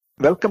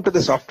Welcome to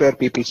the Software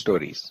People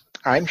Stories.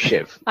 I'm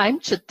Shiv. I'm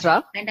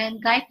Chitra. And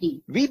I'm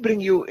Gayatri. We bring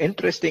you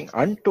interesting,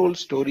 untold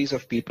stories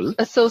of people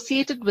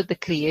Associated with the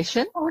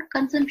creation Or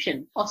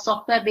consumption of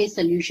software-based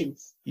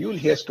solutions. You'll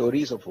hear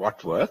stories of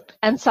what worked,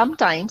 and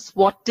sometimes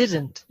what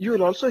didn't, you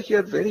will also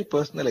hear very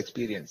personal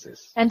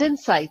experiences. and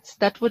insights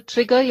that would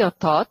trigger your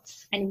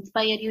thoughts. And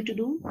inspire you to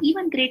do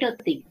even greater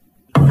things.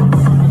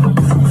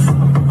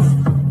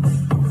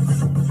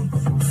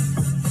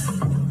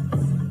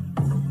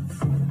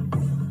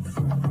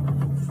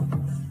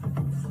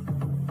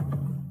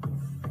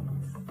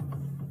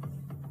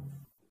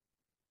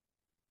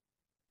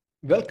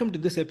 Welcome to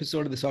this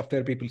episode of the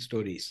Software People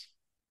Stories.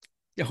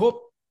 I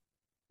hope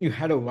you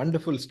had a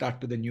wonderful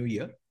start to the new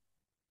year.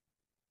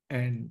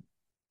 And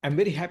I'm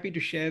very happy to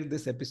share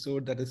this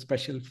episode that is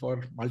special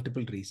for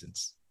multiple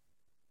reasons.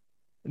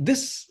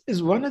 This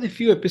is one of the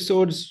few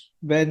episodes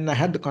when I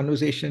had the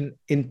conversation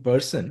in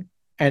person,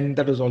 and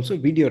that was also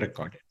video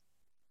recorded,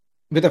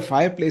 with a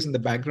fireplace in the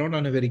background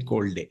on a very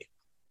cold day.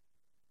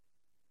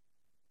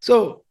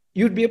 So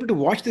you'd be able to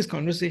watch this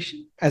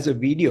conversation as a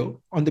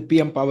video on the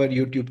PM Power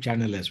YouTube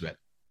channel as well.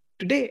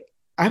 Today,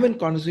 I have a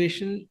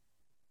conversation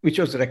which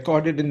was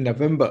recorded in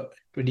November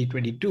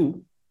 2022,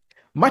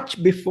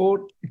 much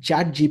before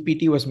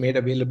ChatGPT was made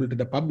available to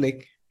the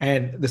public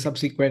and the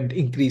subsequent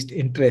increased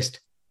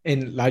interest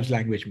in large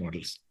language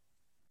models.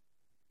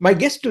 My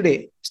guest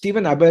today,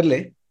 Stephen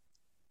Aberle,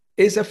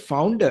 is a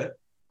founder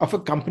of a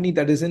company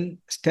that is in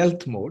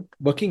stealth mode,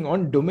 working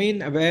on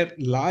domain-aware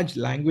large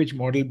language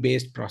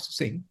model-based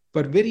processing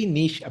for very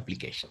niche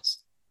applications.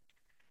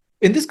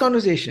 In this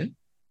conversation,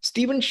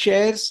 Stephen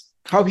shares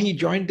how he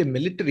joined the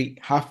military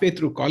halfway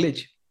through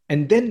college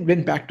and then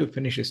went back to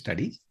finish his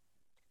studies,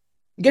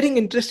 getting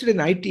interested in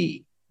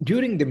IT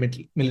during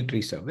the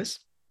military service,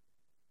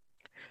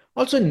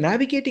 also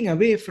navigating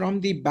away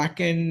from the back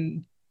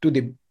end to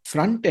the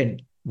front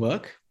end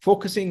work,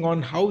 focusing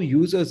on how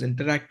users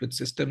interact with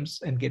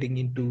systems and getting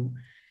into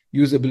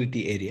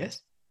usability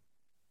areas,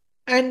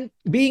 and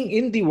being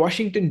in the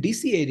Washington,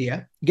 D.C.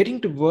 area, getting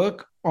to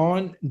work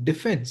on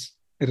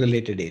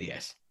defense-related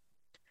areas.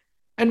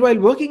 And while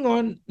working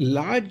on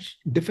large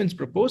defense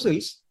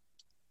proposals,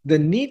 the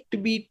need to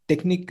be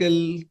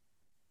technical,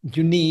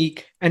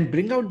 unique, and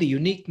bring out the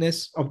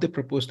uniqueness of the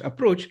proposed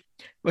approach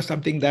was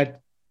something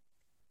that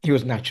he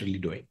was naturally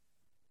doing.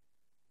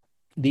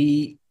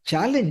 The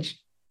challenge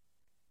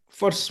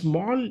for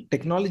small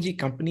technology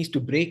companies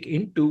to break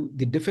into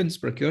the defense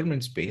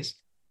procurement space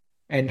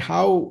and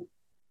how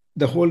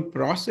the whole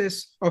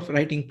process of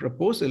writing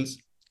proposals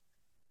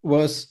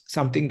was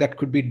something that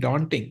could be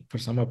daunting for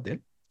some of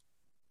them,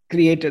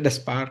 created a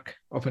spark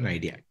of an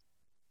idea.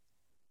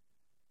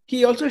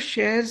 He also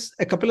shares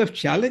a couple of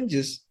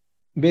challenges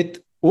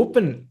with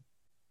open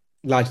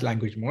large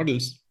language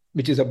models,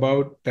 which is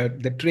about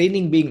the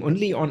training being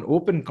only on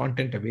open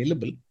content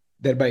available,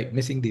 thereby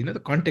missing the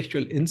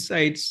contextual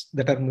insights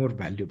that are more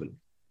valuable.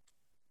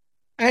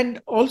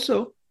 And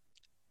also,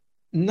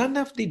 none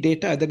of the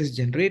data that is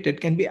generated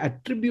can be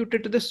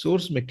attributed to the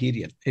source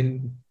material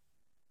in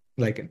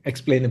like an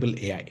explainable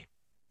AI.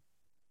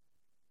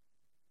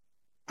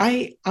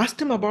 I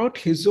asked him about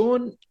his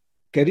own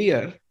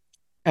career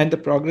and the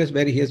progress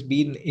where he has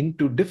been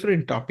into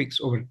different topics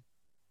over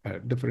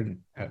different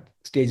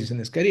stages in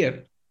his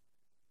career,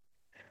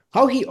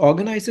 how he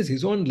organizes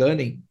his own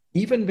learning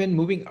even when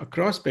moving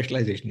across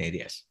specialization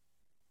areas.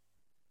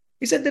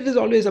 He said that it is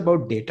always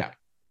about data,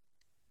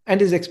 and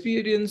his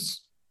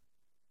experience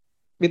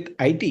with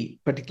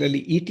IT,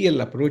 particularly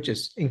ETL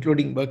approaches,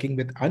 including working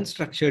with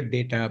unstructured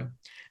data,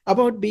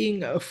 about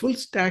being a full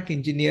stack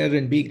engineer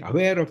and being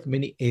aware of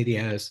many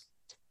areas,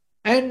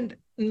 and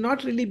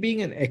not really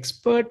being an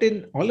expert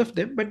in all of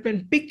them, but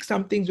when pick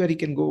some things where he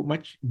can go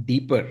much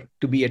deeper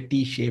to be a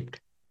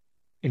T-shaped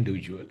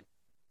individual.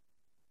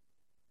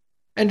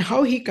 And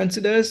how he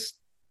considers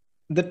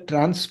the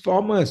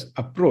Transformers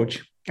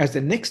approach as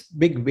the next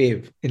big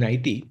wave in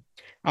IT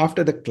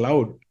after the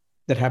cloud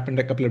that happened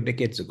a couple of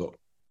decades ago.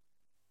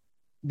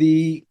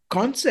 The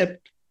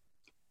concept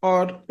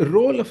or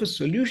role of a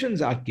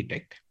solutions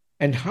architect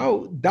and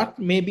how that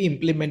may be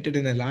implemented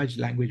in a large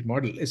language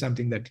model is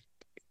something that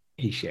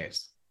he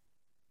shares.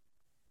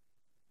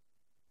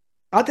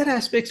 Other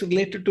aspects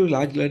related to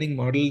large learning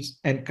models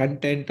and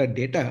content or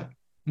data,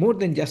 more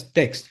than just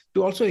text,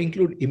 to also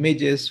include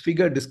images,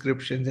 figure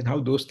descriptions, and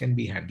how those can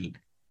be handled.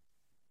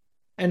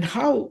 And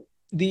how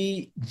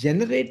the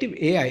generative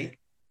AI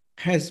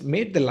has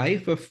made the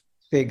life of,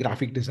 say,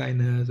 graphic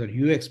designers or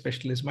UX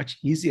specialists much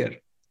easier,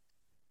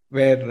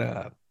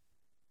 where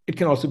it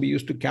can also be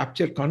used to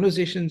capture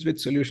conversations with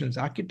solutions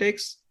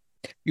architects,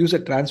 use a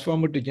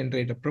transformer to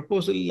generate a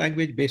proposal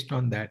language based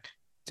on that,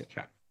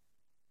 etc.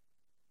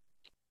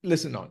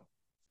 Listen on.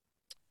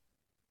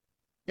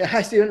 Yeah,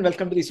 hi, Stephen.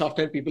 Welcome to the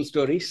Software People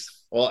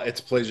Stories. Well,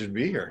 it's a pleasure to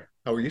be here.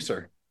 How are you,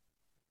 sir?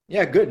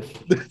 Yeah, good.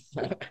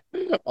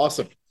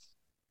 Awesome.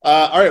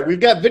 All right, we've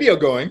got video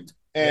going.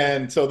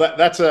 And so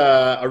that's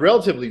a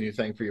relatively new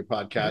thing for your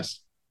podcast.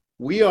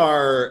 We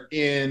are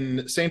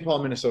in St.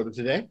 Paul, Minnesota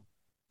today,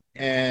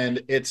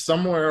 and it's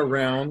somewhere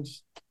around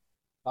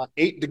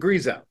 8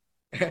 degrees out.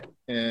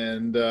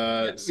 And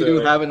we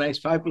do have a nice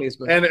fireplace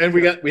going. And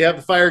we have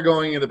the fire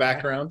going in the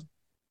background.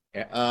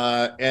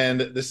 Yeah. And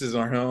this is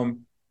our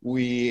home.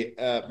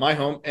 My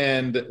home,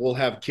 and we'll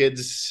have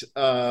kids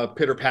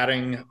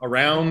pitter-patting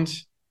around.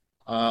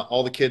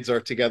 All the kids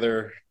are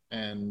together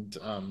and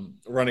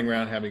running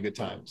around having a good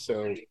time.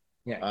 So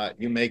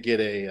you may get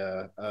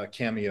a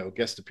cameo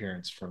guest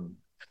appearance from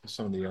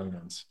some of the young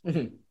ones.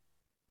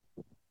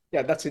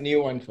 Yeah, that's a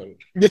new one for you.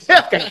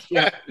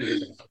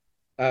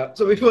 Yeah.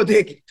 So before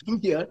they come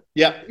here,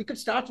 Yeah. we could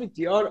start with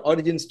your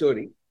origin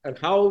story and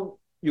how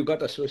you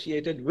got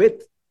associated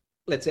with,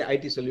 let's say,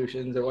 IT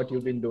solutions or what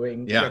you've been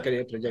doing, Yeah, your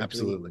career trajectory.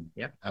 Absolutely.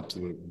 Yeah.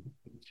 Absolutely.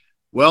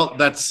 Well,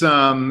 that's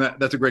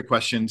a great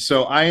question.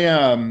 So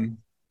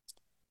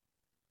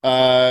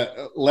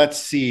let's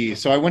see.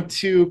 So I went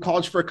to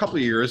college for a couple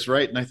of years,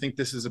 right? And I think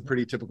this is a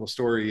pretty typical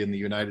story in the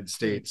United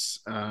States,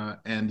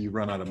 and you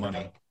run out of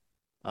money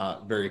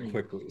very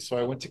quickly. So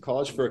I went to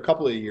college for a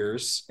couple of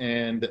years,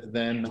 and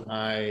then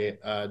I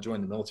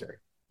joined the military.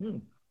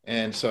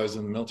 And so I was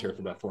in the military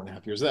for about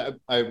 4.5 years.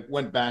 I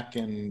went back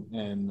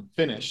and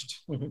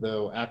finished,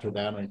 though after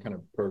that, on kind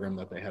of program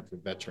that they had for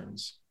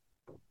veterans.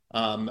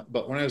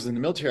 But when I was in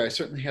the military, I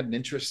certainly had an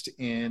interest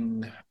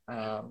in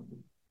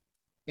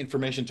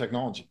information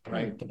technology,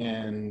 right?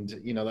 And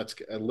that's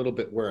a little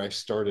bit where I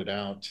started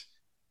out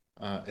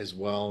as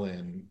well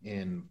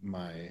in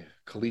my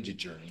collegiate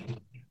journey.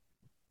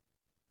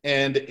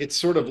 And it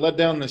sort of led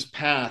down this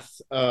path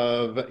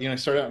of, I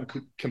started out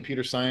in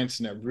computer science,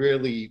 and I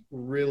really,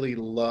 really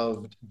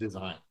loved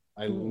design.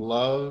 I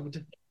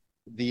loved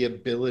the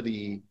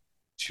ability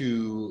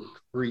to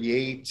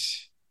create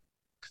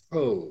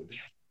code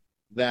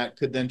that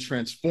could then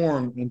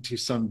transform into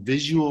some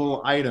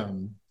visual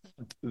item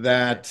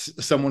that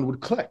someone would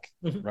click,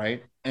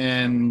 right?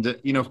 And,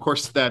 of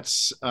course,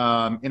 that's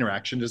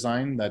interaction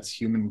design, that's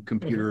human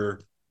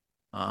computer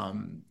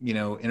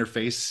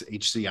interface,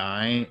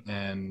 HCI,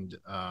 and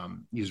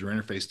user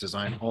interface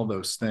design, all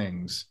those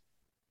things.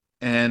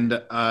 And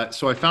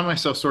so I found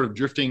myself sort of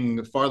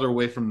drifting farther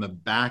away from the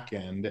back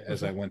end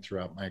as I went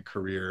throughout my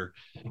career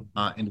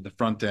into the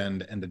front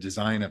end and the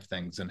design of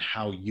things and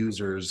how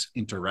users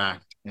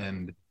interact.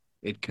 And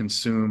it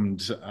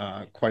consumed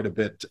quite a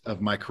bit of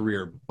my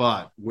career.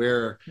 But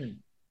where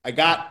I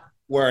got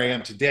where I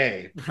am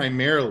today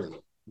primarily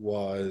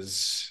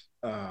was,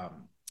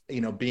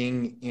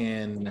 being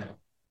in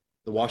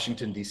the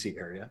Washington, D.C.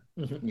 area,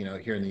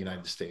 here in the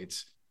United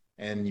States,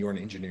 and you're an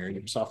engineer,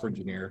 you're a software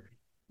engineer,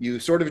 you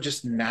sort of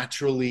just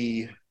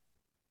naturally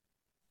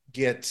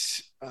get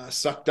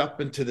sucked up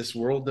into this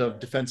world of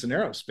defense and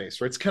aerospace,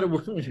 right? It's kind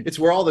of, it's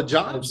where all the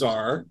jobs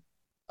are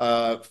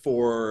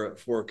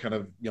for kind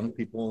of young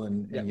people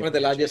and one of the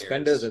largest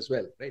spenders as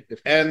well, right?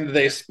 And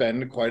they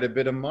spend quite a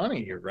bit of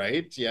money,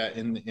 right? Yeah,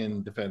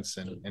 in defense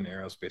and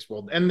aerospace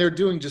world, and they're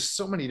doing just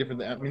so many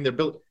different. I mean, they're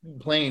built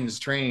planes,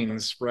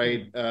 trains,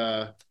 right?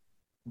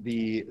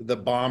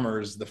 The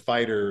bombers, the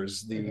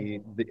fighters,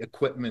 the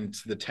equipment,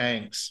 the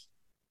tanks.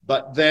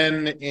 But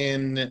then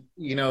in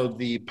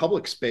the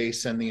public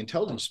space and the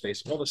intelligence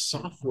space, all the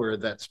software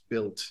that's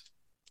built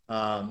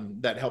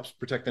that helps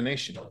protect the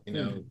nation,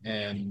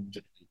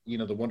 and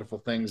the wonderful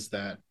things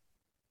that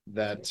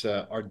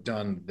are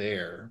done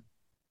there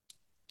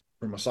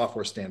from a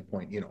software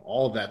standpoint,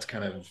 all of that's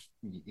kind of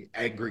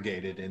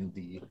aggregated in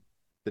the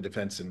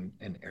defense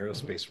and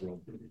aerospace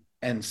world.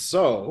 And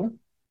so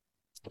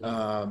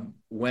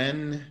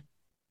when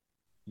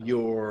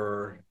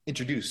you're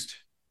introduced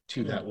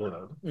to that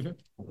world,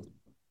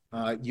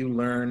 you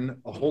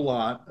learn a whole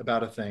lot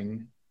about a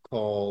thing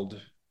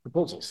called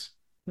proposals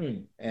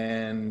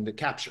and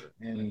capture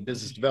and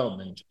business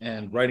development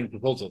and writing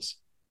proposals.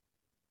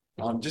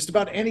 Just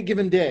about any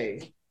given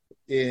day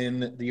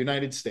in the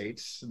United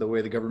States, the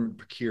way the government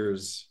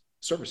procures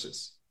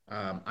services,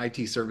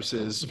 IT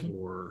services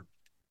or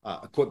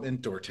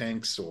equipment or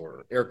tanks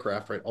or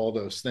aircraft, right? All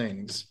those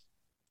things.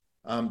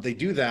 They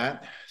do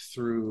that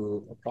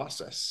through a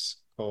process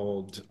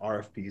called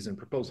RFPs and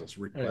proposals,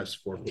 requests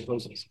for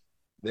proposals.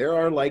 There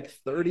are like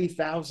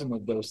 30,000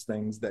 of those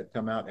things that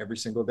come out every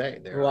single day.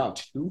 There are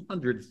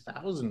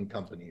 200,000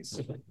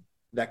 companies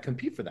that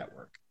compete for that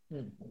work.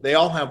 They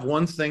all have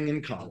one thing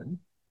in common.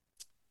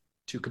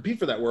 To compete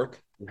for that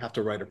work, you have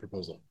to write a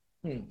proposal.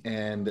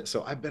 And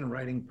so I've been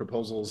writing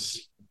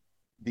proposals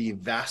the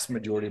vast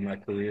majority of my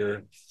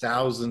career,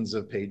 thousands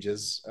of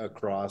pages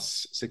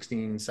across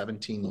 16,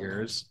 17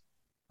 years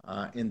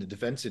in the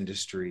defense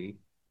industry.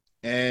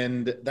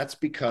 And that's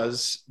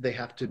because they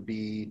have to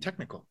be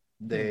technical.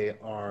 They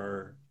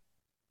are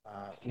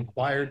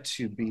required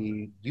to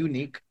be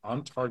unique,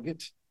 on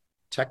target,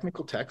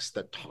 technical text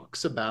that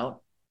talks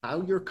about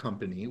how your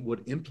company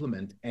would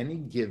implement any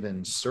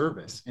given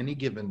service, any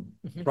given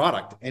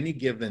product, any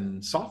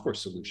given software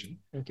solution.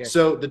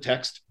 So the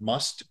text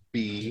must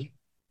be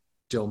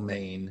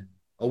domain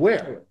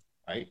aware,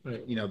 right?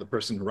 The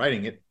person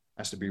writing it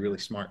has to be really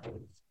smart.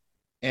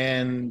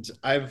 And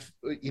I've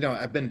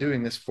been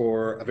doing this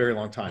for a very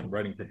long time,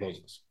 writing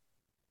proposals.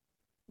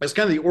 It's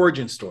kind of the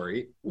origin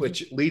story,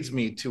 which leads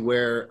me to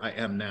where I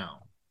am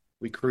now.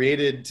 We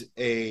created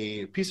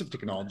a piece of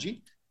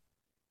technology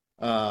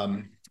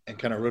and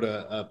kind of wrote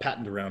a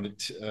patent around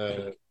it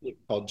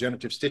called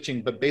generative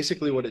stitching. But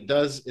basically what it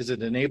does is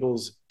it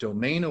enables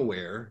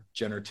domain-aware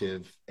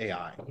generative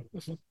AI.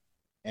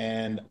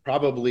 And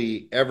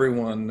probably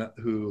everyone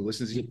who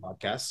listens to these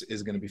podcasts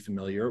is going to be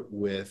familiar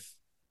with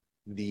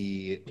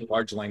the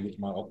large language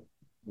model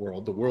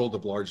world, the world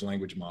of large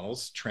language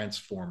models,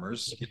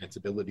 transformers, and its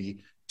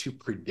ability to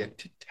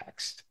predict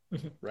text,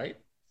 right?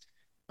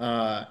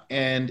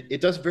 And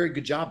it does a very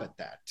good job at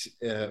that.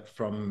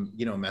 From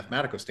a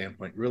mathematical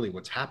standpoint, really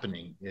what's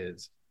happening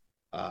is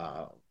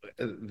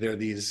there are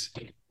these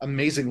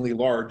amazingly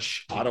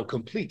large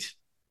autocomplete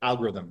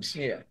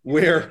algorithms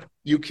where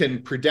you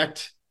can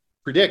predict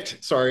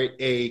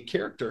a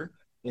character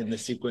in the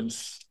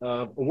sequence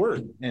of a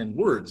word and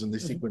words in the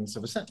sequence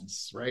of a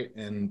sentence, right?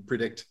 And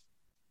predict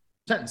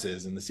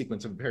sentences in the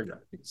sequence of a paragraph,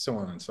 so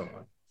on and so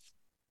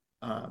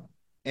on.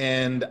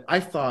 And I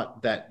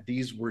thought that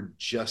these were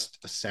just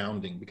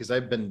astounding because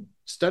I've been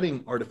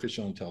studying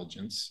artificial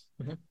intelligence,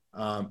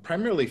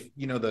 primarily,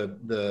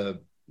 everybody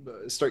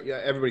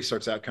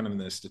starts out kind of in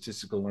the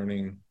statistical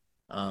learning,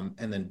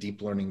 and then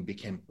deep learning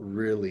became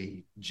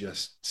really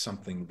just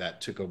something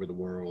that took over the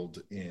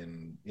world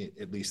in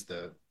at least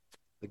the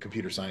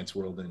computer science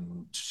world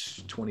in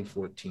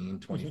 2014,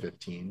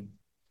 2015.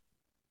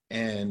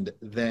 And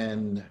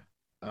then,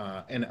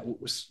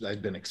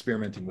 I've been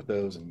experimenting with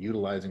those and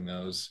utilizing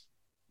those.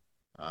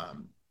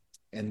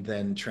 And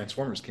then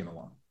transformers came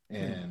along,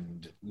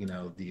 and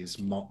these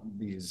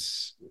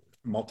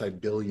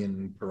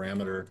multi-billion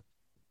parameter,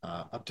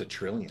 up to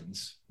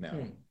trillions now,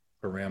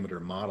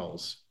 parameter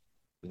models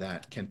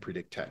that can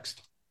predict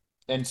text.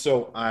 And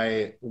so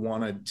I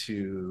wanted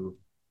to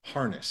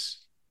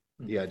harness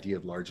the idea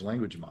of large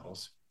language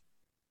models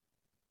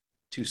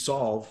to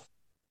solve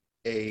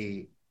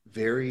a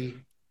very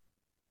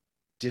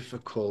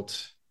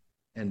difficult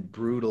and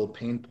brutal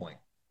pain point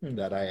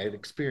that I had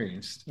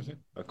experienced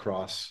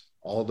across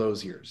all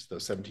those years,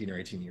 those 17 or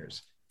 18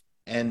 years.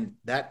 And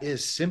that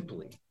is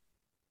simply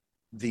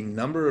the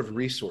number of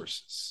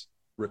resources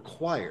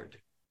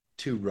required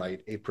to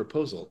write a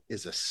proposal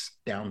is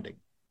astounding.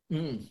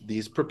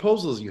 These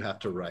proposals you have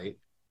to write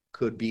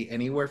could be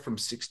anywhere from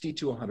 60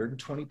 to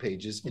 120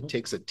 pages. It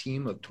takes a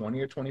team of 20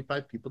 or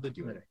 25 people to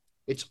do it.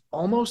 It's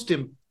almost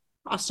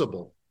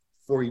impossible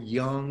for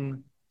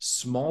young,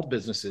 small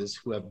businesses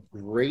who have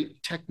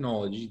great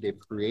technology, they've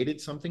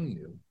created something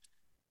new,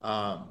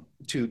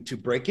 to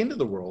break into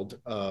the world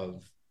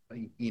of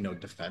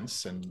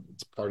defense. And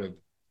it's part of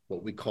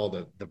what we call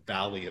the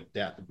valley of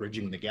death,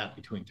 bridging the gap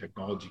between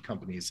technology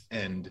companies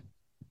and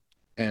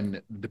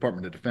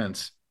Department of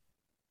Defense.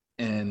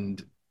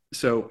 And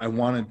so I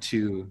wanted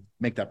to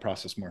make that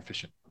process more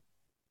efficient.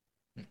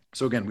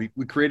 So again,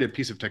 we created a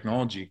piece of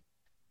technology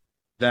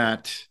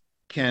that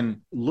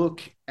can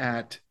look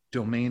at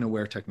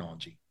domain-aware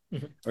technology,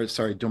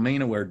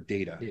 domain-aware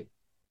data,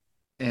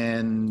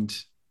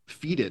 and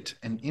feed it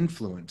and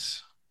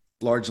influence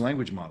large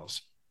language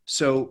models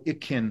so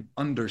it can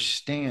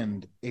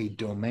understand a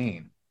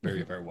domain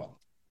very, very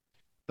well.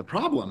 The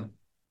problem,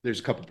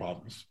 there's a couple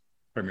problems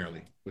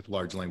primarily with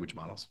large language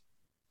models,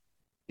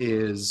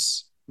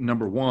 is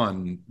number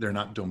one, they're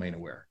not domain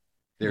aware.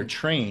 They're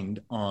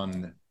trained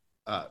on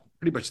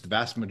pretty much the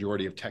vast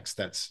majority of text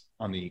that's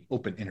on the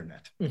open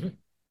internet.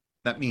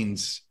 That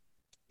means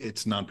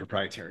it's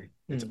non-proprietary,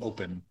 it's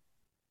open,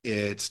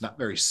 it's not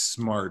very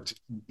smart,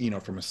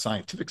 from a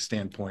scientific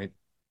standpoint.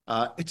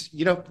 It's,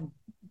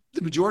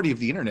 the majority of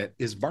the internet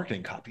is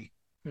marketing copy.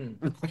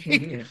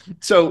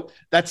 So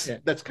that's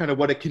kind of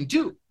what it can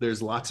do.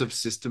 There's lots of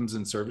systems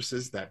and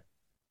services that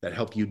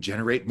help you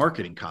generate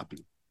marketing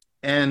copy.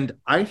 And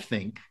I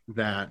think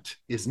that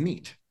is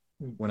neat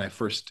when I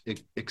first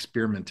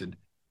experimented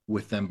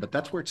with them, but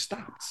that's where it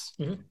stops.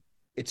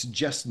 It's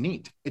just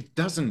neat. It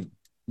doesn't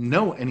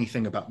know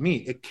anything about me.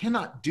 It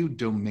cannot do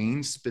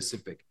domain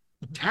specific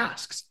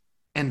tasks.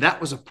 And that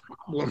was a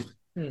problem,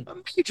 a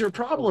major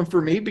problem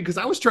for me, because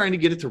I was trying to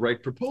get it to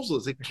write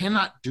proposals. It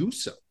cannot do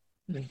so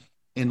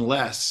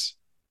unless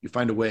you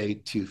find a way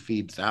to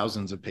feed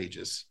thousands of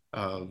pages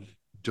of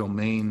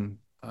domain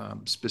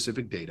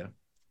specific data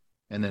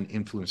and then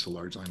influence the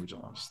large language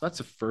models. That's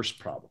the first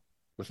problem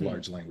with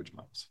large language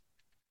models.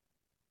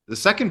 The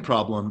second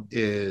problem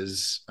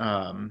is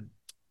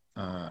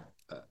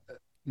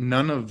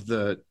none of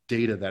the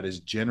data that is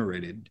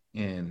generated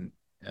in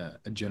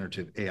a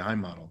generative AI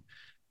model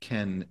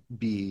can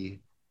be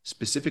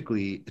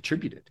specifically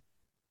attributed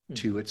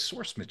to its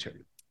source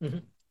material,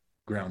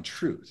 ground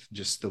truth,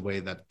 just the way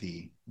that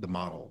the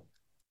model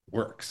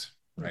works,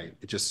 right?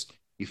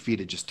 You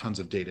feed it just tons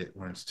of data it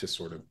wants to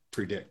sort of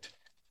predict.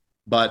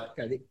 But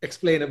the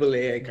explainable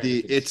AI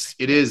it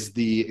is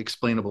the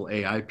explainable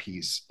AI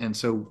piece. And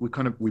so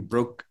we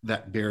broke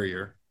that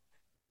barrier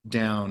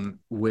down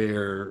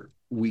where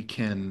we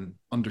can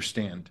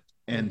understand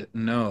and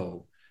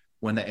know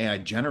when the AI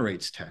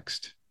generates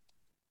text,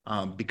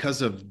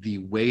 because of the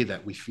way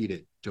that we feed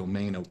it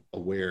domain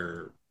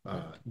aware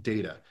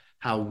data,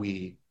 how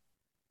we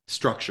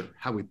structure,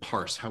 how we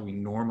parse, how we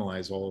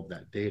normalize all of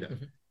that data.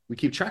 We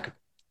keep track of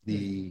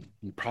the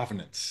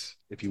provenance,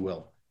 if you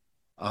will,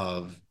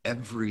 of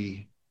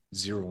every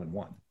 0 and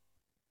 1.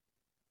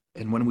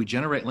 And when we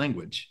generate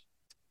language,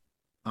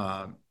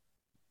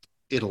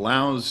 it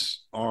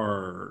allows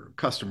our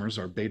customers,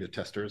 our beta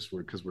testers,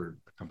 because we're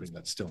a company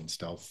that's still in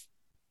stealth,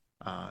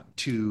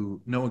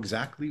 to know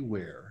exactly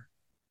where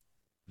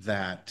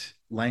that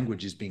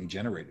language is being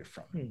generated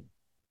from.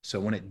 So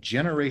when it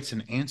generates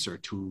an answer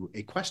to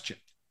a question,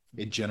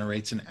 it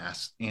generates an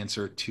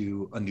answer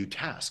to a new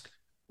task,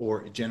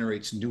 or it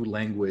generates new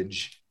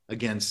language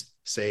against,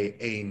 say,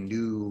 a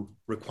new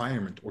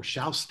requirement or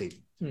shall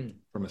statement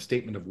from a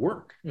statement of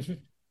work,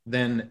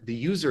 then the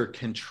user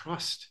can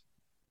trust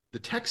the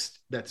text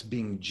that's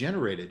being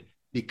generated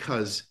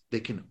because they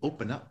can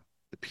open up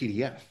the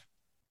PDF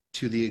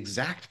to the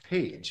exact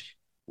page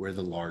where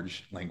the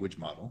large language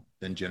model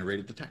then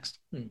generated the text.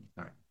 All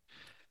right.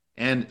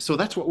 And so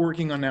that's what we're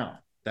working on now.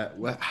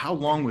 How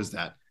long was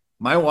that?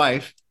 My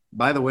wife,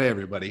 by the way,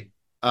 everybody,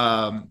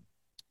 told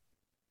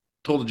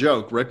a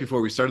joke right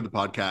before we started the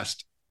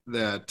podcast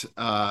that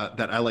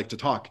I like to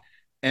talk.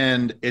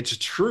 And it's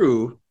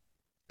true.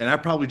 And I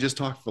probably just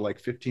talked for like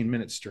 15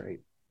 minutes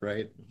straight,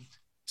 right?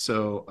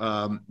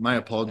 So my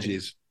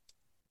apologies.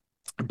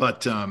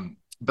 But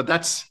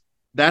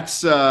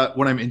that's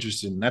what I'm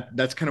interested in.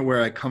 That's kind of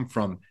where I come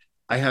from.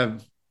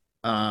 I've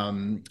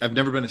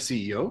never been a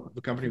CEO of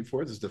a company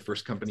before. This is the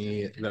first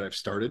company that I've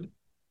started.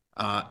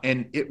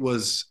 And it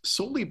was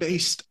solely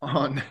based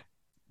on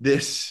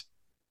this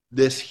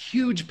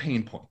huge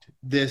pain point,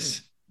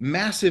 this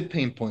massive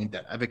pain point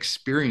that I've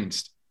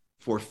experienced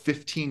for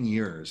 15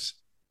 years.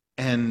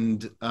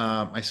 And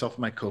myself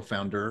and my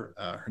co-founder,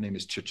 her name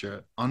is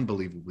Chicha,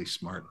 unbelievably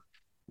smart.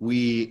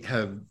 We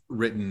have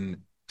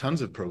written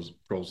tons of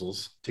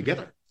proposals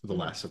together for the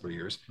last several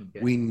years.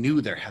 We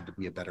knew there had to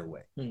be a better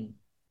way.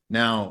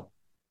 Now,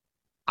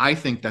 I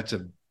think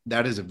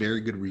that is a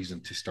very good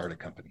reason to start a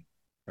company,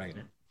 right?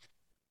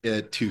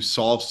 To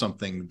solve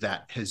something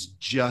that has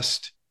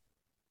just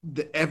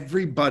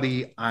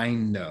everybody I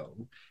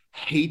know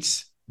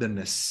hates the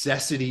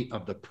necessity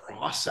of the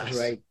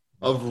process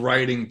of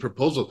writing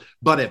proposals,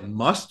 but it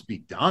must be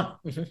done.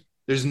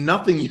 There's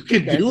nothing you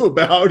can do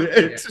about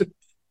it.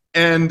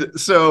 And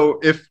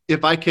so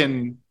if I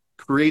can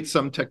create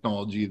some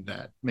technology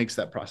that makes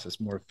that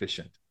process more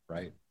efficient,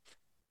 right?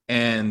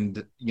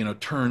 And,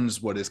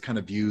 turns what is kind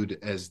of viewed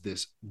as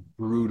this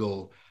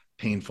brutal,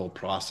 painful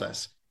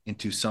process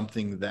into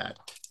something that,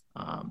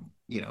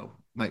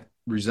 might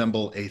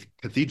resemble a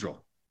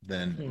cathedral,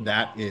 then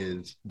that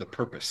is the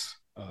purpose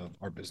of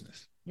our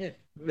business. Yeah,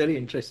 very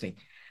interesting.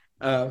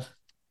 Of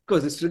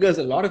course, this triggers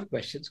a lot of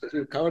questions because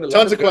we've covered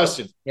tons of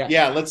questions.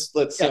 Yeah, let's.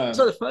 So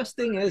the first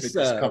thing is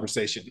this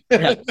conversation.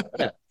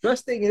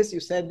 First thing is,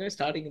 you said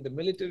starting in the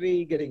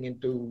military, getting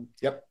into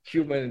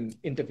human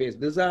interface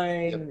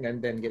design,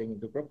 and then getting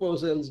into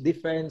proposals,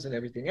 defense, and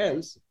everything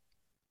else,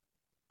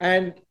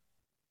 and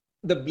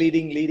the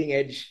leading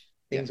edge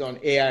things on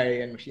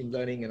AI and machine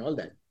learning and all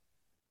that.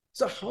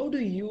 So how do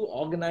you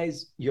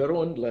organize your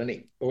own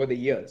learning over the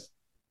years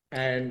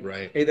and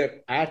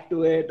either add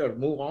to it or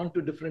move on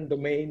to different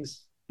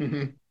domains?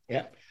 And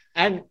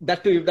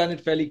that too, you've done it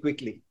fairly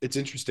quickly. It's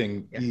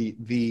interesting.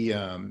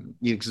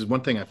 Because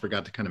one thing I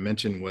forgot to kind of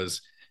mention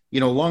was,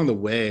 along the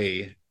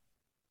way,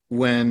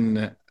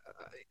 when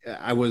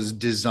I was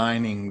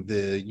designing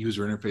the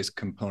user interface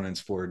components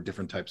for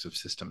different types of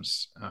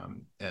systems,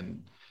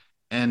 and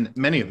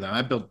many of them,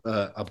 I built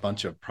a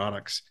bunch of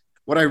products.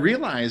 What I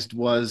realized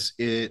was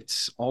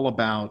it's all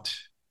about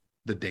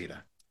the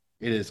data.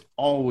 It is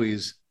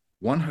always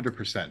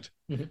 100%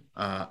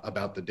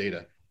 about the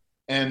data.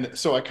 And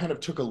so I kind of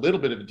took a little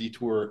bit of a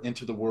detour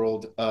into the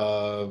world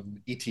of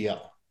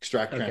ETL,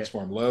 extract,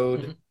 transform,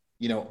 load,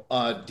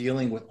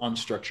 dealing with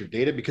unstructured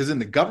data, because in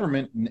the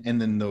government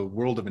and in the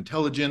world of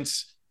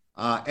intelligence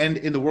and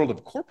in the world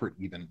of corporate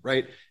even,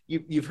 right?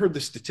 You've heard the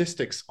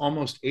statistics,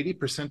 almost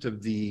 80%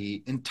 of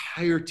the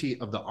entirety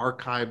of the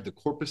archive, the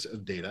corpus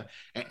of data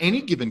at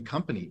any given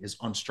company is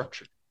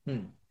unstructured.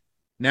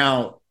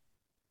 Now,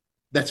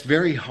 that's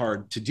very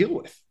hard to deal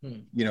with,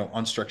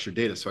 unstructured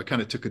data. So I kind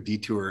of took a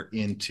detour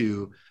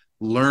into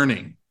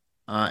learning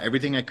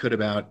everything I could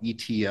about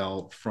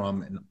ETL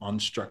from an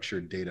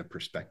unstructured data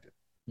perspective.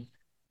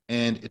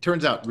 And it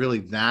turns out really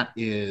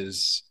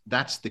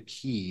that's the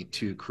key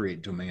to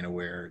create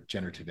domain-aware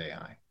generative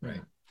AI,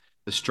 right?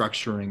 The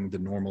structuring, the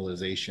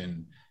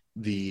normalization,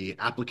 the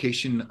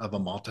application of a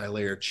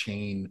multi-layer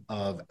chain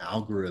of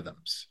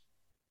algorithms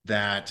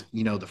that,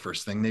 the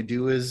first thing they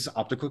do is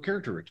optical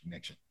character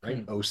recognition,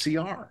 right?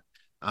 OCR.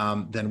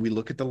 Then we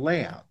look at the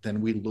layout.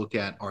 Then we look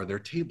at, are there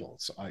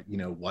tables?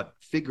 What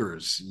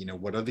figures,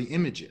 what are the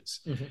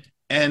images?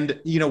 And,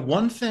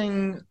 one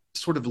thing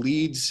sort of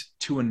leads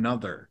to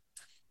another,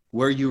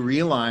 where you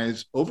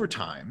realize over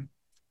time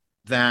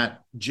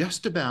that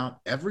just about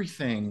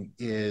everything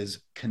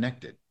is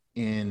connected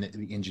in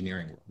the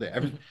engineering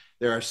world.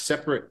 There are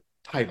separate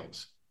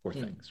titles for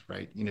things,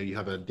 right? You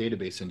have a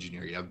database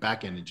engineer, you have a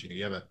backend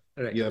engineer,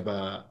 Right. you have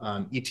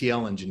an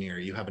ETL engineer,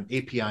 you have an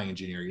API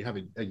engineer, you have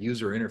a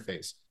user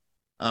interface.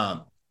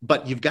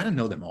 But you've got to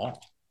know them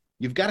all.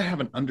 You've got to have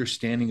an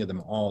understanding of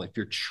them all if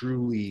you're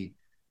truly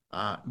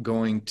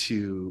going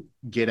to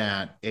get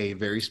at a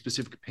very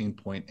specific pain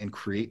point and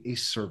create a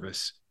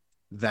service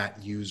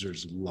that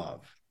users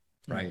love,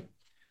 right?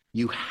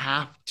 You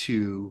have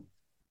to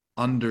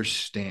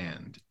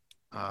understand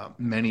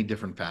many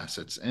different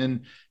facets.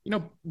 And,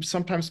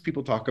 sometimes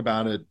people talk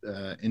about it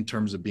in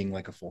terms of being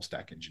like a full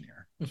stack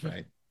engineer,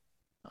 right?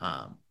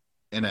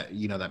 And,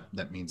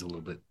 that means a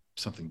little bit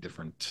something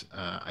different,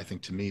 I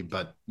think, to me.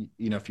 But,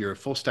 if you're a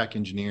full stack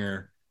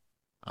engineer,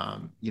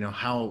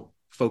 how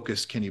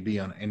focused can you be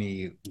on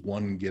any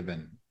one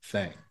given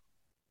thing?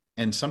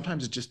 And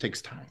sometimes it just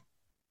takes time,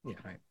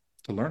 right,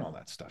 to learn all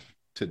that stuff,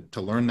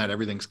 to learn that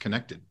everything's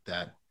connected,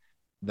 that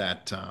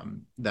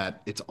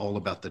it's all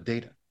about the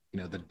data.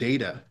 The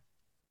data,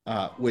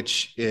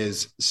 which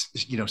is,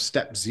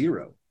 step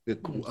zero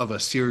of a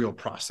serial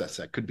process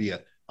that could be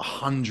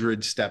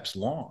 100 steps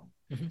long.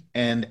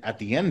 And at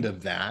the end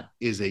of that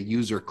is a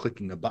user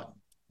clicking a button,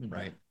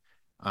 right?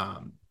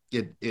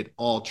 It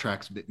all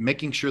tracks,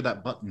 making sure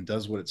that button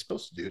does what it's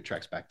supposed to do. It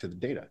tracks back to the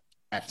data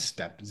at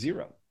step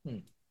zero,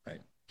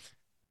 right?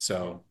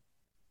 So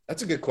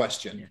that's a good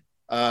question.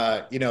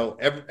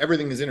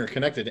 Everything is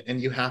interconnected, and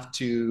you have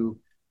to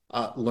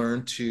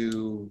learn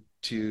to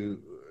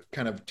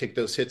kind of take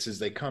those hits as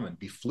they come and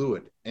be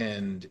fluid,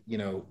 and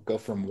go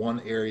from one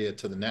area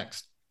to the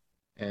next,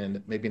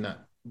 and maybe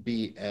not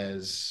be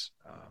as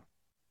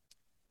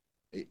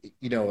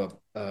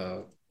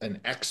an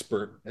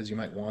expert as you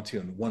might want to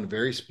in one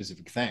very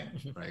specific thing,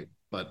 right?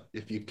 But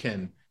if you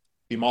can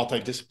be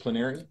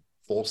multidisciplinary,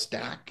 full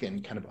stack,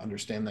 and kind of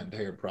understand that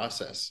entire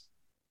process,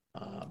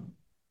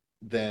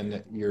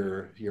 then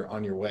you're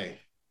on your way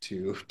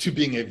to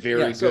being a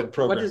very good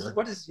programmer.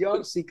 What is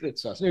your secret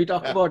sauce? You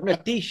talk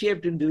about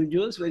T-shaped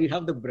individuals where you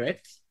have the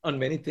breadth on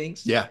many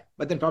things,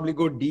 but then probably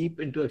go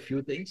deep into a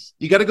few things.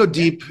 You got to go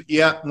deep,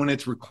 when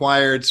it's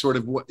required. Sort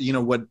of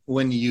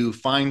when you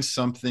find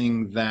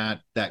something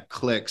that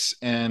clicks.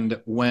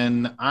 And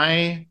when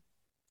I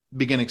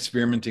began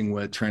experimenting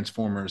with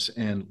transformers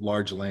and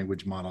large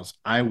language models,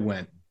 I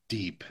went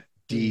deep.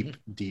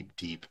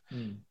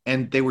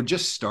 And they were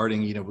just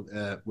starting,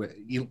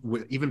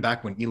 even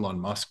back when Elon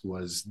Musk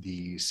was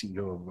the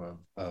CEO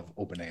of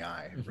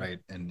OpenAI, right?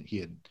 And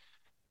he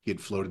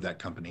had floated that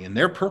company, and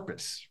their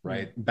purpose,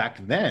 right?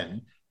 Back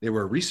then, they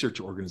were a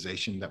research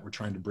organization that were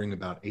trying to bring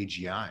about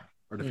AGI,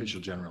 artificial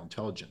general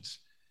intelligence.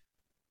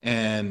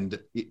 And,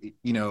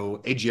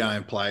 AGI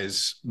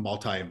implies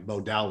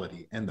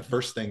multimodality. And the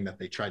first thing that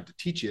they tried to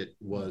teach it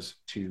was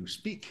to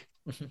speak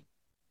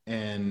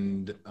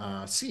and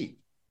see.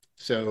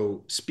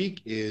 So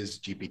speak is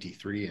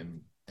GPT-3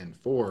 and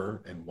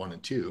 4 and 1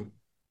 and 2,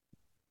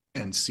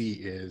 and C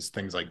is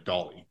things like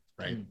DALL-E,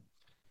 right?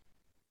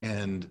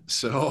 And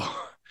so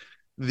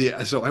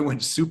I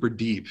went super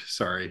deep,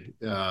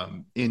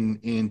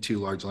 into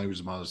large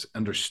language models,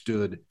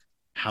 understood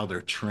how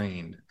they're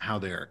trained, how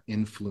they're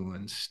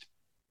influenced,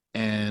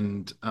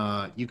 and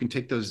you can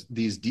take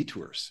these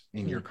detours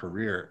in your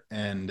career,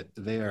 and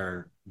they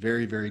are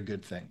very, very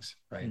good things,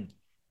 right?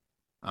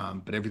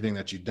 But everything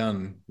that you've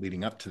done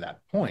leading up to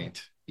that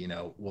point,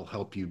 will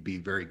help you be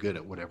very good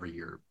at whatever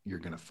you're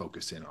going to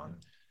focus in on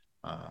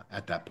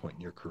at that point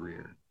in your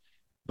career.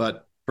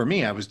 But for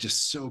me, I was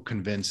just so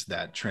convinced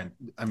that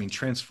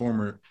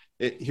Transformer.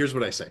 Here's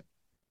what I say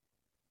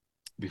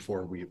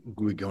before we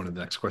go into the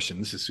next question.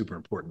 This is super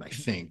important, I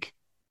think,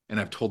 and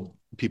I've told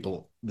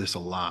people this a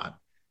lot,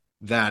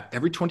 that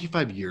every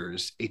 25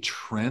 years, a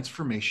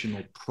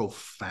transformational,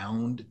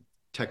 profound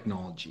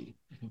technology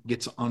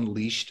gets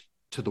unleashed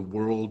to the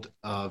world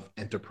of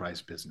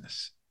enterprise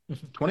business.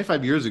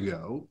 25 years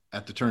ago,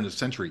 at the turn of the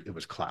century, it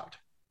was cloud,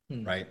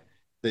 right?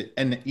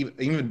 And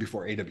even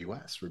before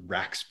AWS, with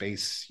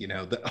Rackspace,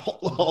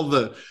 all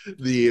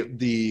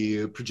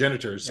the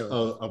progenitors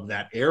of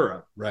that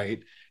era,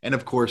 right? And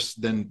of course,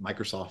 then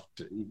Microsoft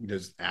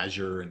does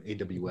Azure and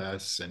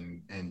AWS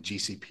and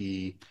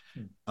GCP.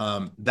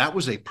 That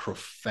was a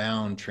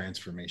profound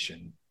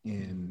transformation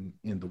in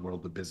the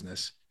world of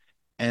business.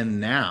 And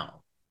now,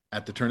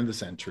 at the turn of the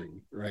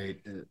century,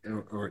 right,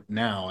 or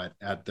now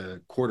at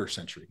the quarter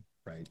century,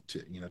 right, to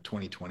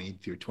 2020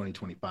 through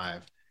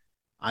 2025,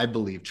 I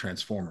believe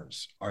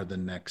transformers are the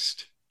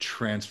next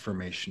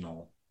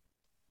transformational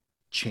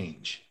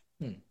change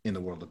in the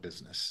world of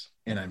business,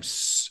 and I'm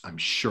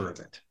sure of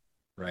it,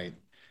 right,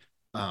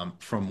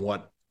 from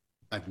what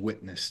I've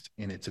witnessed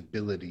in its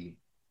ability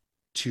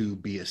to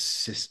be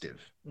assistive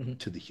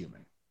to the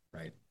human,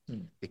 right?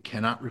 It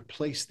cannot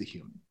replace the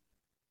human.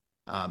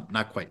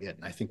 Not quite yet,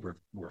 and I think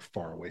we're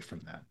far away from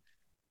that.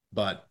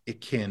 But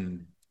it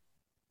can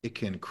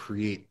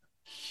create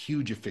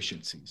huge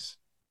efficiencies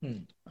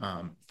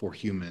for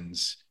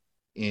humans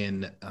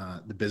in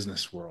the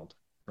business world,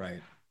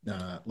 right?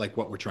 Like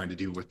what we're trying to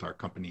do with our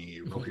company,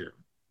 Rohere.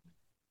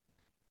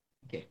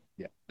 Okay.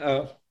 Yeah.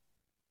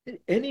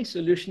 Any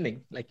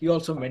solutioning, like you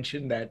also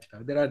mentioned that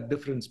there are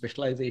different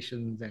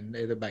specializations and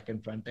either back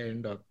and front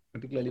end or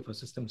particularly for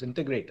systems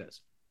integrators.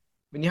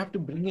 When you have to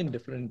bring in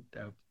different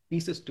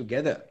pieces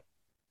together,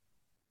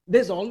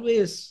 there's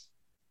always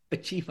a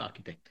chief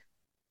architect.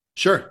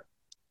 Sure.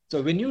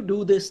 So when you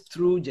do this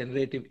through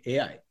generative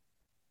AI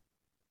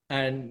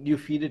and you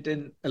feed it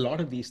in a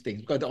lot of these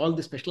things, because all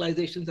the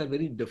specializations are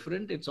very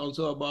different, it's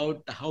also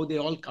about how they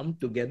all come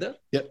together.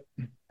 Yep.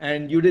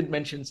 And you did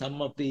mention some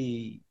of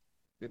the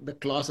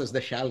clauses,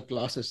 the shall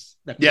clauses.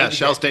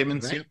 Shall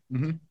statements. Right? Yeah.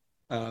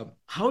 Mm-hmm.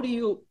 How do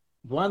you,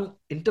 one,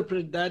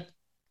 interpret that,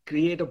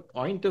 create a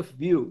point of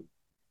view,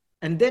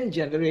 and then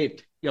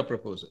generate your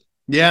proposal?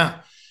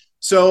 Yeah.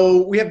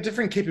 So we have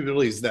different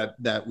capabilities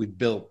that we've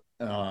built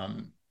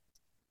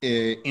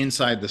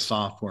inside the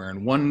software,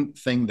 and one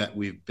thing that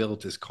we've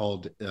built is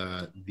called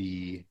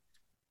the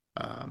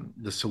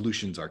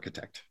solutions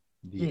architect,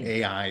 the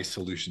AI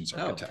solutions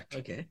architect. Oh,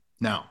 okay.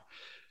 Now,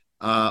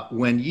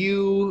 when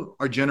you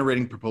are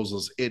generating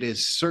proposals, it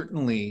is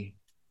certainly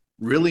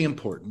really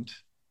important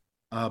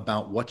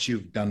about what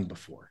you've done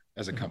before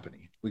as a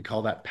company. We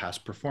call that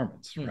past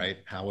performance, right?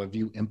 How have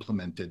you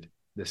implemented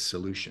this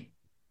solution?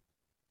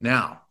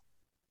 Now,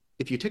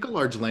 if you take a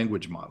large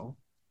language model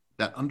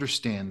that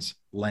understands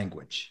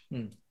language,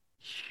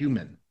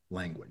 human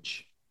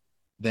language,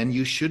 then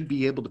you should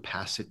be able to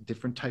pass it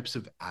different types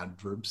of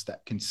adverbs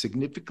that can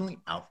significantly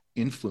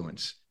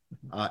influence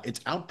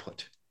its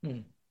output.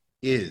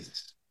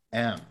 Is,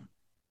 am,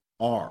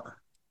 are,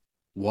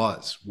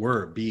 was,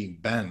 were, being,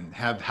 been,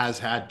 have, has,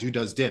 had, do,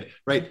 does, did,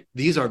 right?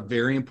 These are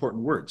very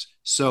important words.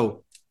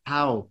 So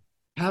how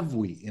have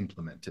we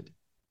implemented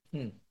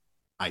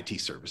IT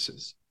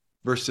services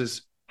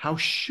versus how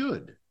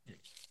should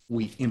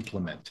we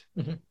implement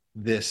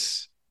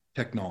this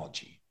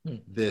technology,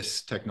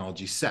 this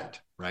technology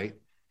set, right?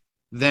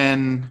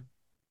 Then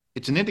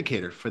it's an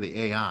indicator for the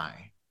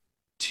AI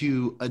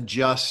to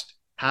adjust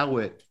how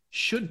it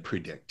should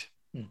predict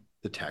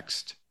the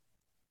text.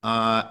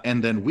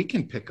 And then we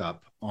can pick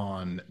up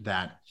on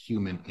that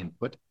human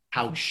input.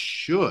 How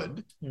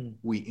should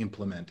we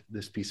implement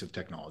this piece of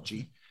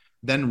technology?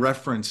 Then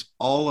reference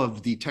all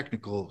of the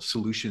technical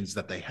solutions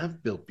that they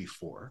have built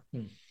before.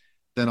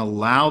 Then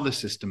allow the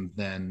system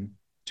then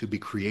to be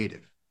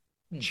creative,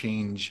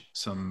 change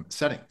some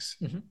settings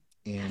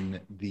in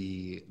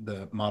the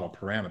model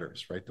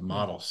parameters, right? The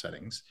model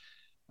settings.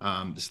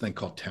 This thing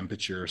called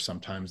temperature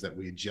sometimes that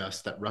we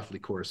adjust that roughly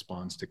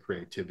corresponds to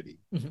creativity.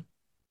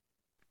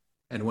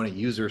 And when a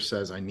user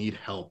says, I need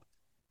help,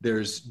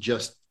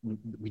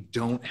 we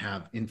don't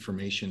have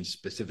information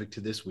specific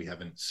to this. We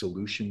haven't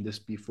solutioned this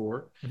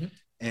before.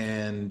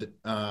 And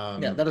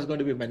that is going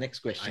to be my next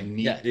question.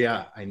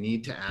 I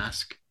need to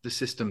ask the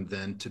system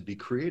then to be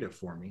creative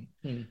for me.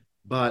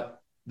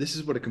 But this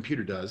is what a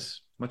computer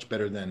does much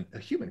better than a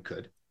human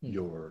could,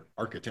 your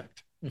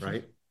architect,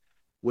 right?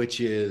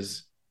 Which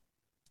is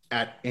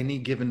at any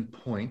given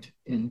point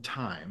in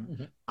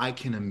time, I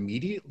can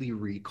immediately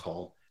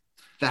recall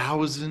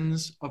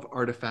thousands of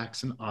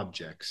artifacts and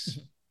objects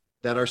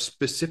that are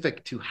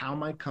specific to how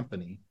my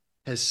company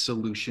has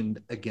solutioned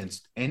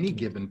against any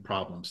given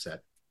problem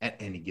set at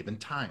any given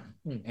time.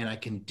 And I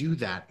can do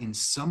that in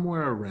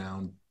somewhere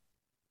around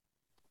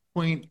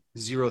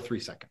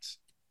 0.03 seconds,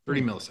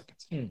 30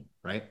 milliseconds,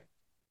 right?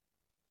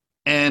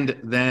 And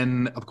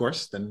then, of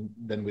course,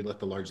 then we let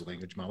the large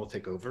language model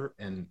take over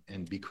and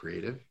be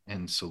creative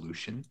and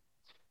solution.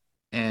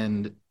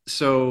 And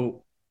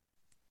so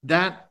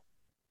that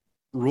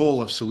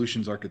role of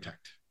solutions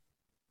architect,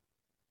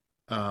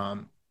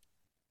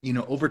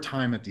 over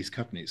time at these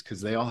companies,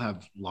 because they all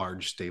have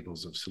large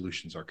stables of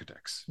solutions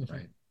architects,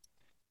 right,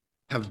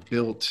 have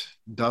built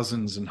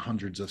dozens and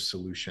hundreds of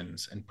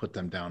solutions and put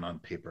them down on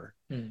paper.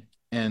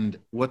 And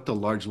what the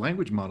large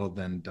language model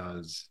then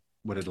does,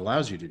 what it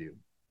allows you to do,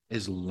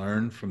 is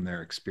learn from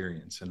their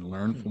experience and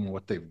learn from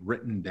what they've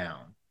written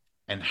down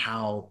and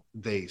how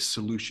they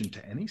solution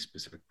to any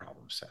specific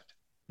problem set.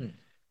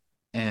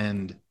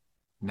 And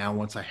now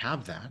once I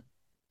have that,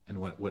 and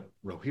what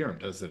Rohirrim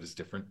does that is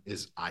different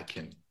is I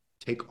can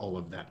take all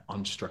of that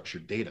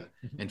unstructured data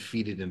and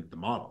feed it into the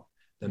model.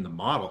 Then the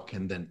model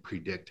can then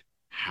predict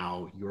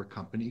how your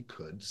company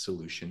could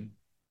solution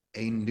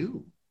a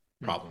new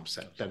problem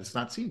set that it's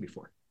not seen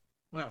before.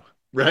 Wow.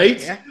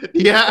 Right?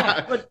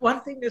 Yeah. But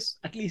one thing is,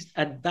 at least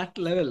at that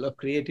level of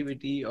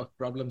creativity, of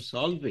problem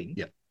solving,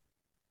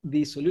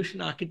 the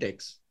solution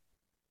architects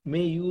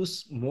may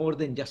use more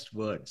than just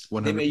words.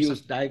 100%. They may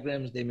use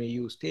diagrams, they may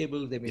use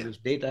tables, they may use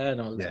data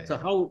and all that.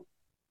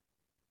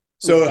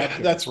 So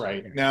that's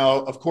right.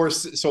 Now, of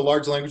course, so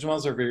large language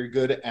models are very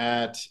good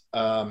at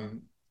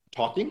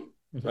talking,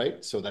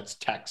 right? So that's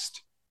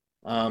text.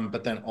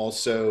 But then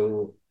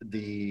also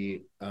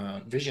the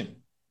vision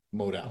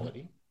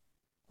modality,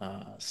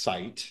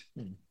 sight.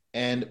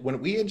 And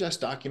when we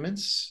ingest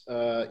documents,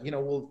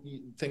 we'll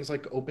things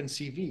like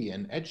OpenCV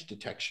and edge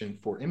detection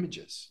for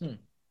images.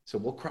 So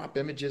we'll crop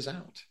images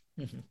out.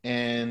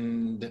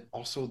 And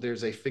also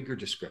there's a figure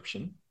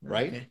description,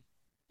 right?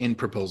 In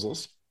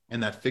proposals.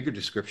 and that figure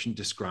description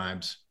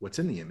describes what's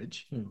in the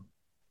image. Hmm.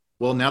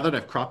 Well, now that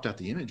I've cropped out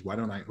the image, why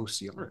don't I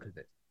OCR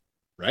it?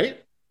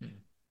 Right?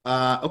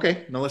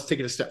 Okay, now let's take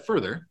it a step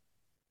further.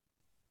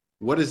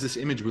 What is this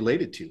image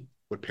related to?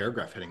 What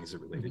paragraph heading is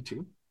it related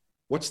to?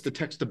 What's the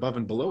text above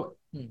and below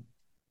it?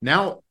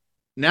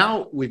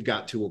 Now we've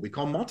got to what we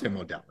call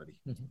multimodality.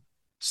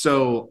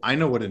 So I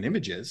know what an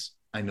image is.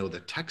 I know the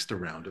text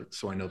around it.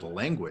 So I know the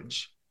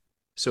language.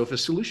 So if a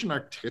solution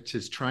architect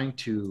is trying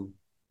to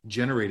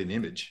generate an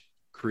image,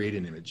 create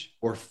an image,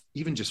 or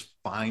even just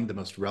find the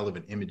most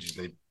relevant images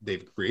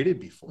they've created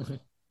before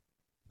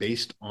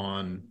based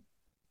on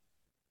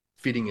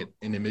feeding it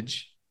an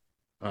image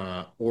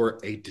or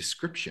a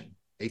description,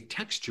 a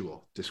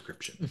textual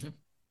description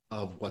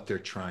of what they're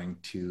trying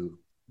to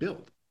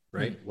build,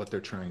 right? What they're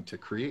trying to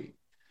create.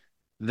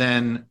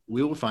 Then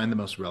we will find the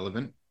most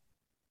relevant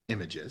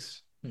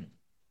images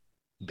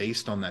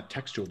based on that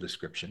textual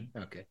description.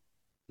 Okay.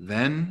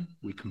 Then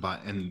we combine,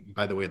 and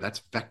by the way,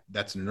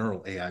 that's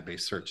neural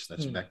AI-based search.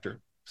 That's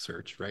vector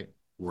search, right?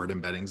 Word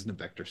embeddings in a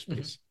vector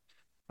space.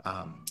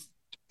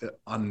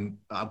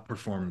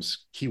 Outperforms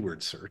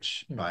keyword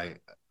search by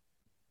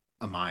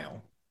a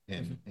mile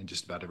in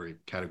just about every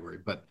category.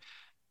 But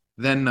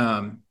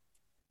then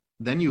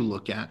you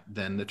look at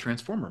the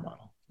transformer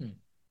model,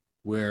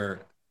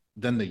 where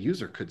then the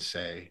user could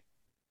say,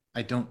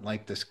 I don't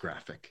like this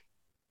graphic.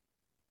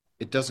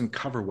 It doesn't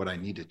cover what I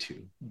need it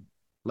to.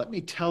 Let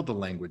me tell the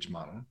language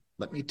model,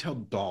 let me tell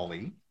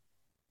DALL-E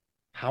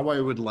how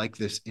I would like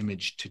this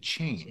image to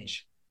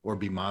change or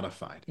be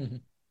modified.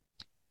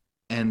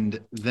 And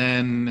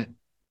then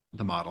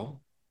the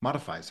model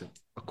modifies it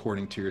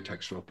according to your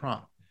textual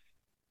prompt.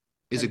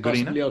 Is it good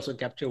enough? Possibly also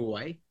capture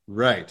why.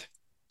 Right.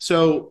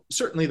 So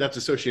certainly that's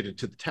associated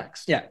to the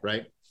text. Yeah.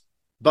 Right.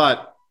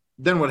 But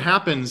then what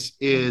happens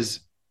is,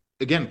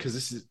 again,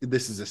 because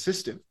this is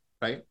assistive,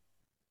 right?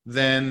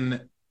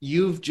 Then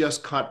you've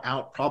just cut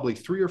out probably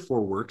 3 or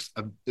 4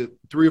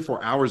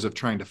 hours of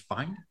trying to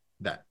find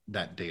that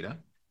data,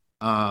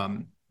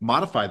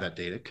 modify that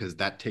data, because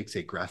that takes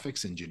a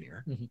graphics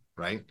engineer,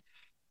 right?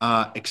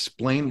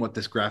 Explain what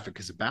this graphic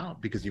is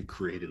about, because you've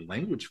created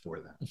language for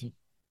that.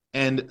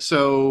 And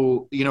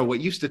so, what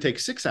used to take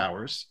 6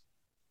 hours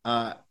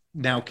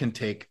now can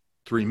take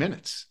 3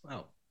 minutes.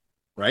 Wow.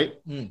 Right.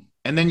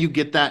 And then you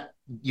get that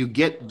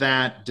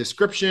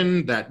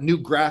description, that new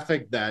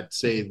graphic that,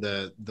 say,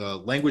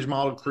 the language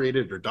model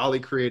created or DALL-E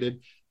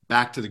created,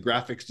 back to the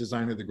graphics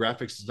designer. The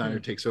graphics designer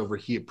takes over.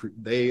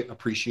 They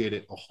appreciate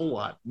it a whole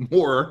lot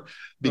more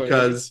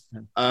because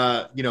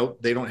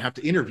they don't have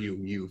to interview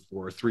you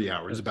for 3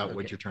 hours about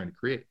what you're trying to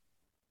create.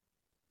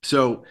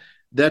 So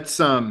that's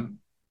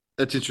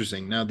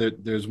interesting. Now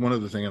there's one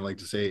other thing I'd like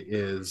to say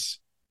is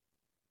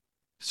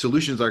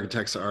solutions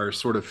architects are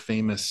sort of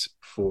famous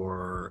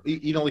for,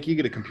 like you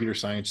get a computer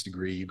science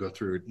degree, you go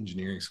through an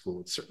engineering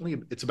school.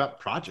 It's about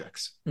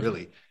projects,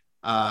 really.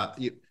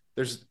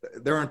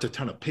 There aren't a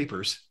ton of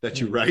papers that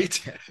you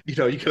write. You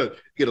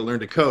gotta learn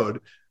to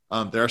code.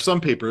 There are some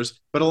papers,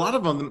 but a lot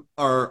of them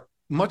are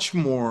much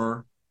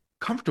more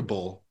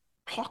comfortable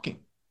talking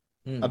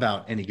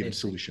about any given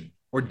solution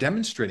or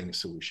demonstrating a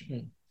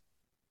solution.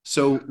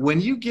 So when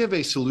you give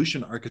a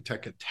solution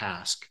architect a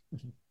task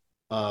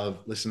of,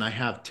 listen, I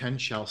have 10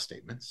 shell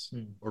statements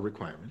or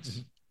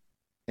requirements,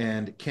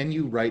 and can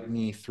you write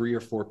me 3 or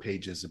 4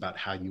 pages about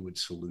how you would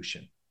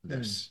solution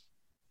this?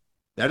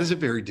 That is a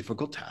very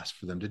difficult task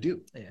for them to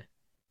do.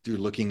 You're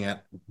looking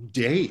at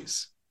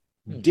days.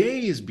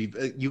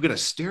 You got to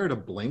stare at a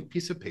blank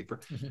piece of paper.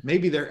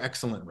 Maybe they're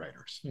excellent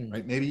writers,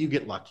 right? Maybe you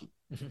get lucky.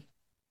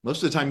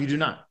 Most of the time you do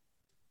not.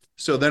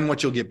 So then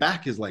what you'll get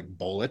back is like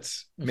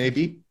bullets,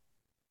 maybe.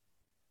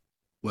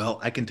 Well,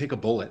 I can take a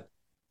bullet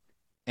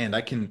and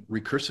I can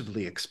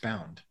recursively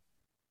expound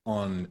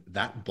on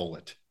that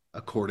bullet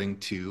according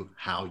to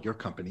how your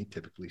company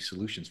typically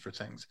solutions for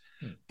things.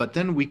 But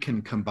then we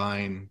can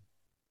combine,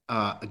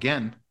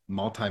 again,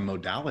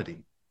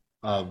 multimodality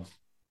of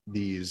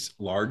these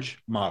large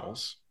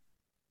models,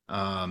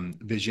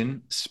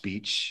 vision,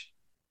 speech,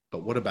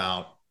 but what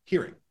about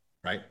hearing,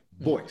 right?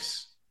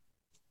 Voice.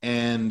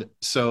 And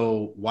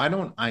so why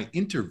don't I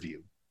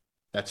interview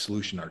that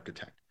solution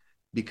architect?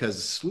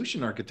 Because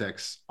solution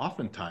architects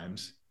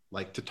oftentimes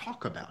like to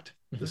talk about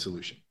the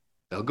solution.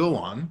 They'll go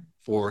on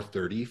for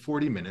 30,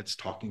 40 minutes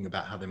talking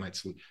about how they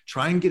might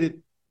try and get it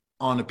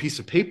on a piece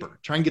of paper,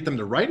 try and get them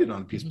to write it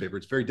on a piece of paper.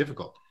 It's very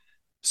difficult.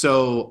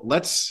 So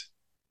let's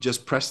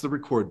just press the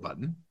record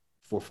button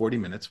for 40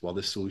 minutes while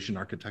this solution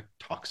architect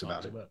talks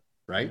about it,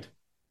 right?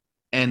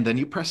 And then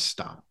you press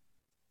stop.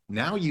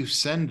 Now you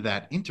send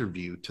that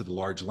interview to the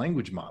large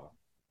language model.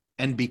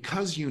 And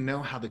because you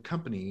know how the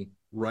company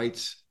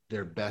writes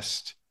their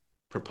best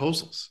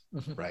proposals,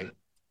 right?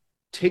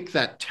 Take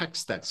that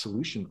text that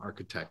solution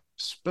architect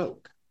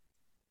spoke,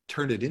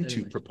 turn it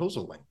into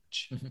proposal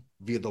language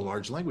via the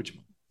large language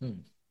model.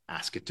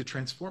 Ask it to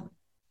transform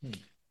it.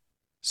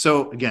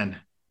 So again,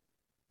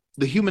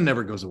 the human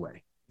never goes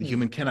away. The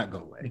human cannot go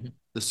away.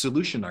 The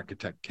solution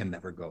architect can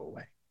never go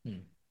away.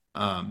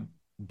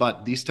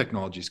 But these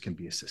technologies can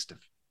be assistive.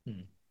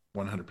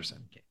 100%.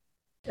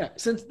 Yeah,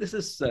 since this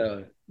is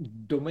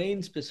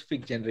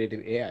domain-specific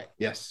generative AI,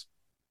 Yes.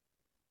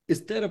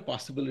 is there a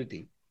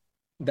possibility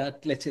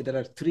that, let's say, there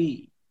are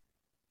 3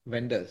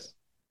 vendors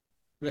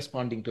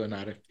responding to an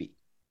RFP?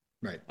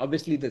 Right.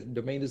 Obviously, the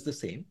domain is the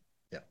same.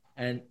 Yeah.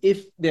 And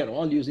if they're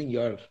all using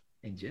your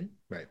engine,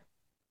 Right.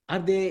 are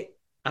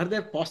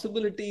there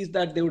possibilities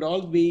that they would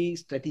all be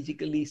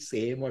strategically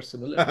same or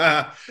similar?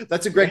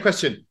 That's a great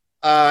question.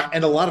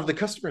 And a lot of the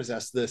customers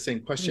ask the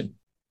same question.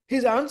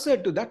 His answer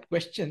to that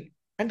question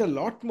and a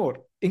lot more,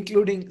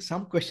 including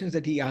some questions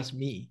that he asked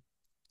me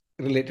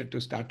related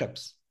to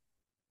startups,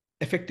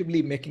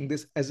 effectively making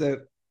this as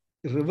a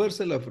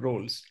reversal of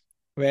roles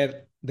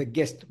where the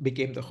guest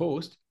became the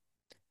host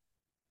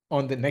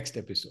on the next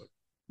episode.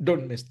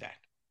 Don't miss that.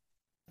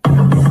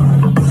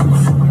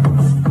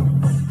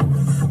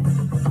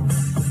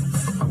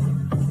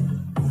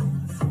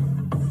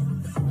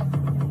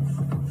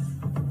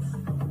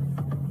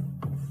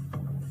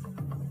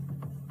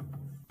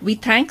 We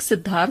thank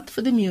Siddharth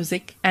for the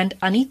music and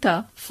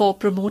Anita for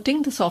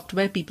promoting the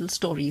Software People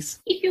Stories.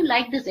 If you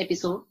like this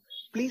episode,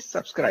 Please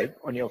subscribe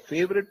on your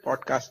favorite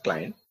podcast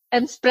client.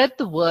 And spread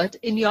the word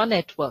in your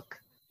network.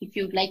 if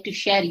you'd like to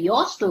share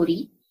your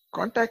story,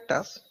 Contact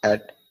us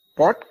at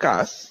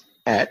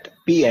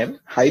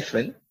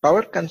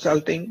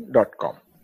podcasts@pm-powerconsulting.com.